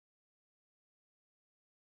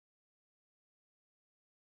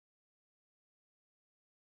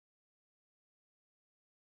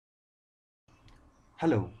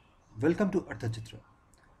Hello, welcome to ArthaChitra.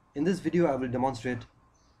 In this video, I will demonstrate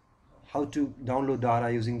how to download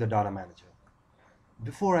data using the data manager.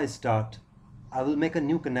 Before I start, I will make a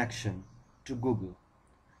new connection to Google.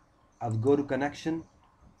 I will go to connection,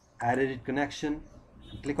 add edit connection,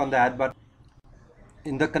 click on the add button.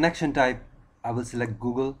 In the connection type, I will select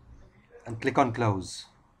Google and click on close.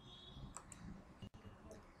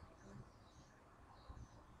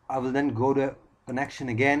 I will then go to connection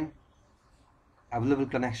again, available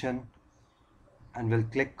connection, and will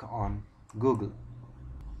click on Google.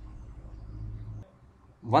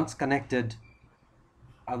 Once connected,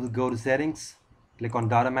 I will go to settings, click on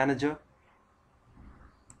data manager.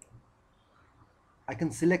 I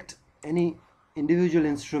can select any individual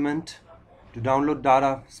instrument to download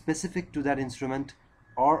data specific to that instrument,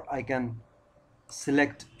 or I can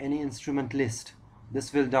select any instrument list.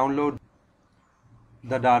 This will download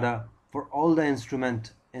the data for all the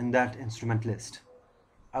instrument in that instrument list.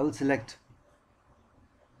 I will select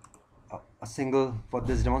a single. For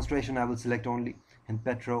this demonstration, I will select only in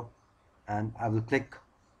Petro, and I will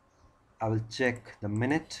check the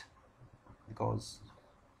minute, because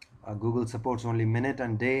Google supports only minute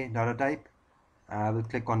and day data type. I will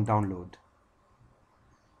click on download.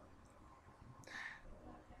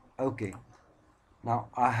 Okay, now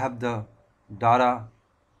I have the data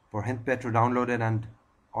for Hind Petro downloaded and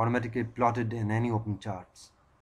automatically plotted in any open charts.